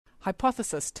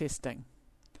Hypothesis testing.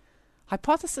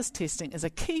 Hypothesis testing is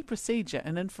a key procedure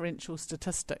in inferential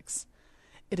statistics.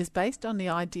 It is based on the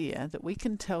idea that we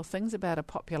can tell things about a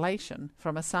population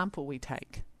from a sample we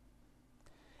take.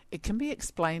 It can be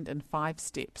explained in 5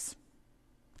 steps.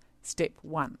 Step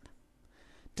 1.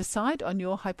 Decide on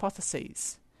your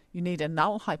hypotheses. You need a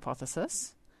null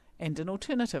hypothesis and an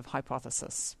alternative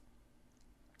hypothesis.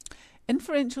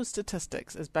 Inferential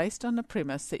statistics is based on the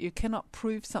premise that you cannot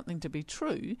prove something to be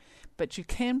true, but you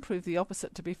can prove the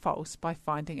opposite to be false by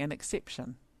finding an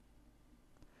exception.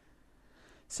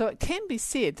 So it can be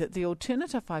said that the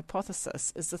alternative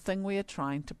hypothesis is the thing we are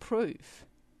trying to prove.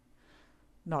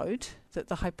 Note that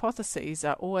the hypotheses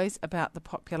are always about the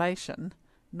population,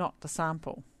 not the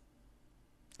sample.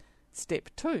 Step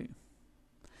 2.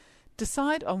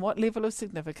 Decide on what level of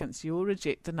significance you will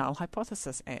reject the null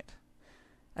hypothesis at.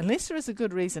 Unless there is a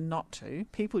good reason not to,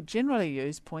 people generally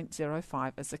use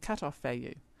 0.05 as the cutoff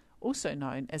value, also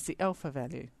known as the alpha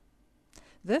value.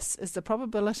 This is the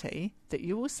probability that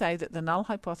you will say that the null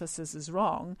hypothesis is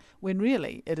wrong when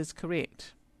really it is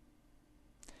correct.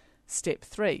 Step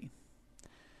 3.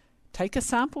 Take a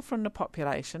sample from the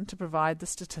population to provide the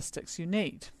statistics you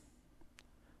need.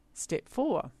 Step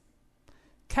 4.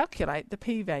 Calculate the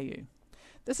p-value.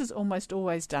 This is almost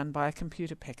always done by a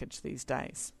computer package these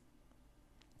days.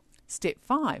 Step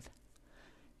 5.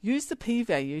 Use the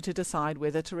p-value to decide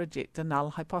whether to reject the null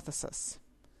hypothesis.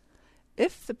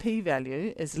 If the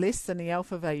p-value is less than the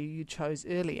alpha value you chose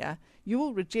earlier, you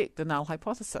will reject the null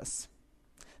hypothesis.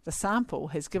 The sample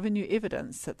has given you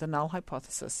evidence that the null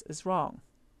hypothesis is wrong.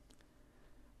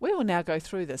 We will now go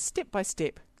through this step by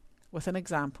step with an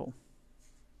example.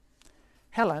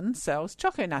 Helen sells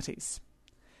choconutties.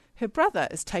 Her brother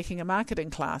is taking a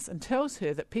marketing class and tells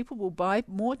her that people will buy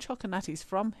more choconutties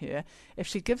from her if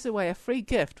she gives away a free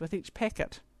gift with each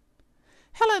packet.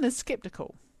 Helen is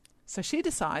sceptical, so she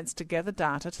decides to gather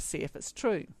data to see if it's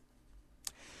true.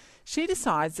 She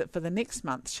decides that for the next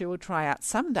month she will try out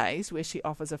some days where she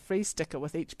offers a free sticker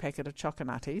with each packet of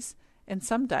choconutties and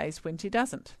some days when she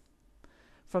doesn't.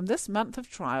 From this month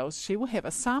of trials she will have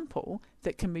a sample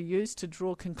that can be used to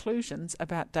draw conclusions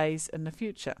about days in the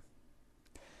future.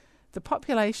 The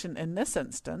population in this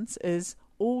instance is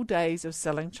all days of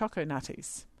selling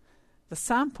choconutties. The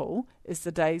sample is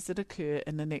the days that occur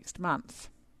in the next month.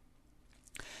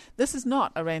 This is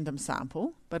not a random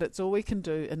sample, but it's all we can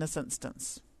do in this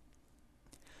instance.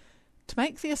 To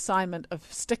make the assignment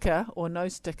of sticker or no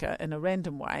sticker in a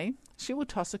random way, she will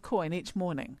toss a coin each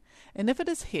morning, and if it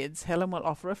is heads, Helen will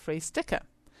offer a free sticker.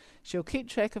 She'll keep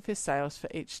track of her sales for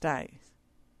each day.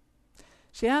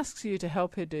 She asks you to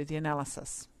help her do the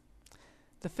analysis.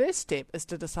 The first step is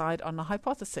to decide on the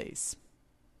hypotheses.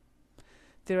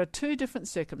 There are 2 different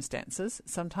circumstances,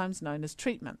 sometimes known as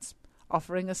treatments,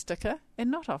 offering a sticker and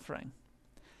not offering.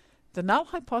 The null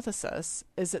hypothesis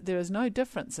is that there is no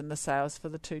difference in the sales for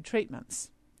the 2 treatments.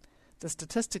 The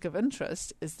statistic of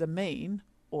interest is the mean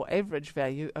or average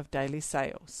value of daily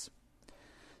sales.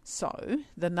 So,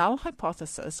 the null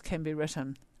hypothesis can be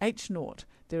written H0,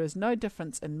 there is no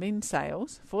difference in mean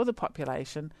sales for the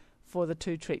population for the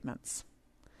 2 treatments.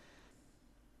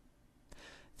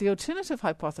 The alternative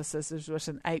hypothesis is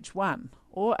written H1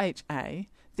 or HA,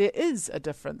 there is a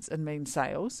difference in mean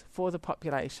sales for the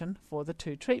population for the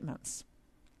 2 treatments.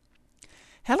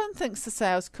 Helen thinks the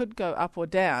sales could go up or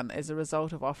down as a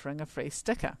result of offering a free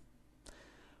sticker.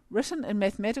 Written in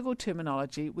mathematical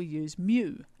terminology, we use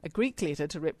mu, a Greek letter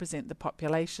to represent the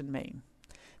population mean.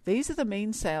 These are the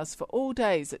mean sales for all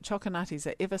days that choconutties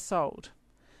are ever sold.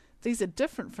 These are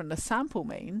different from the sample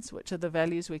means, which are the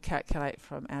values we calculate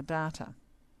from our data.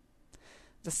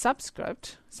 The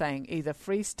subscript, saying either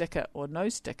free sticker or no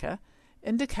sticker,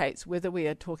 indicates whether we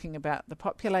are talking about the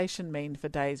population mean for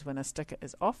days when a sticker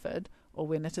is offered or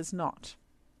when it is not.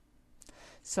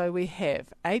 So we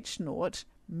have H0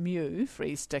 mu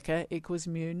free sticker equals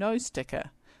mu no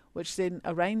sticker, which then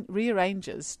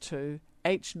rearranges to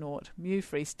H0 mu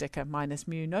free sticker minus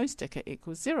mu no sticker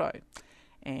equals 0.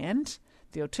 And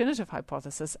the alternative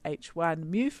hypothesis, H1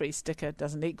 mu free sticker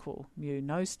doesn't equal mu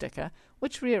no sticker,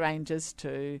 which rearranges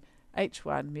to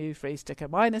H1 mu free sticker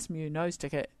minus mu no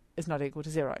sticker is not equal to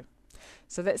 0.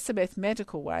 So that's the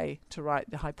mathematical way to write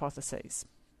the hypotheses.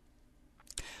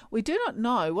 We do not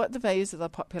know what the values of the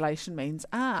population means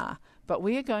are, but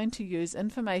we are going to use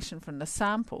information from the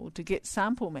sample to get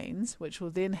sample means, which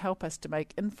will then help us to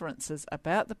make inferences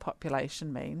about the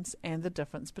population means and the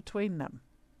difference between them.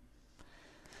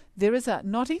 There is a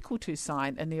not equal to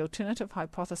sign in the alternative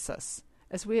hypothesis,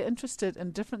 as we are interested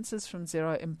in differences from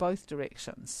 0 in both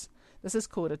directions. This is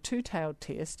called a two-tailed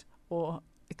test or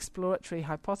exploratory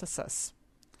hypothesis.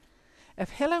 If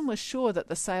Helen was sure that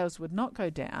the sales would not go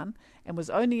down and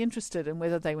was only interested in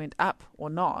whether they went up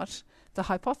or not, the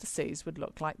hypotheses would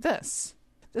look like this.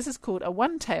 This is called a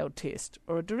one-tailed test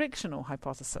or a directional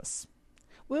hypothesis.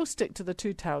 We'll stick to the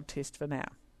two-tailed test for now.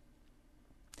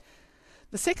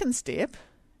 The second step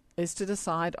is to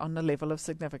decide on the level of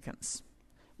significance.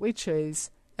 We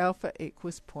choose alpha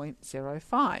equals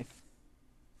 0.05.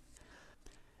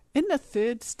 In the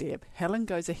third step, Helen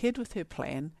goes ahead with her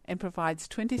plan and provides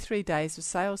 23 days of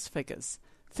sales figures,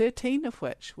 13 of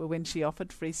which were when she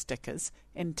offered free stickers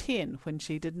and 10 when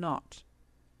she did not.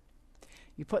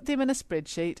 You put them in a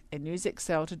spreadsheet and use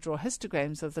Excel to draw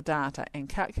histograms of the data and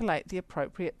calculate the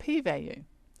appropriate p-value.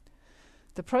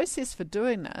 The process for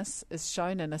doing this is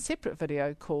shown in a separate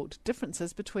video called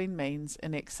Differences Between Means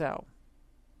in Excel.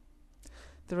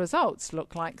 The results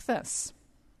look like this.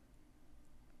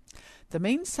 The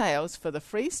mean sales for the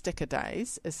free sticker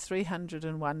days is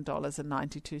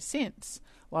 $301.92,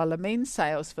 while the mean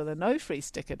sales for the no free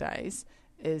sticker days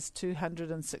is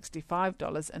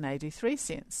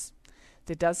 $265.83.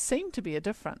 There does seem to be a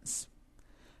difference.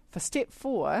 For step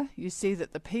 4, you see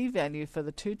that the p-value for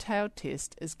the two-tailed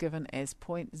test is given as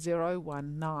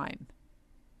 0.019.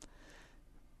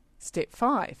 Step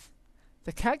 5.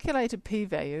 The calculated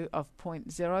p-value of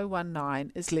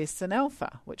 0.019 is less than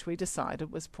alpha, which we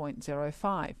decided was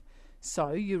 0.05,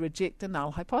 so you reject the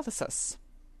null hypothesis.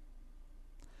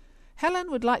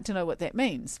 Helen would like to know what that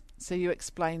means, so you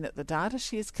explain that the data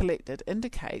she has collected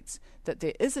indicates that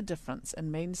there is a difference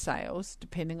in mean sales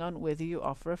depending on whether you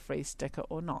offer a free sticker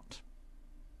or not.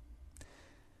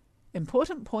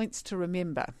 Important points to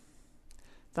remember.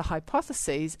 The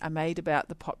hypotheses are made about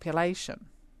the population.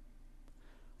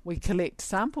 We collect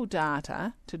sample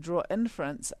data to draw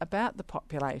inference about the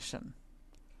population.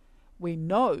 We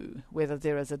know whether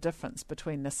there is a difference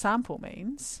between the sample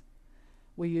means.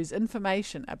 We use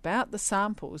information about the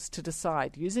samples to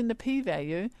decide, using the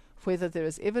p-value, whether there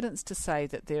is evidence to say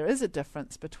that there is a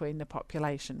difference between the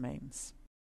population means.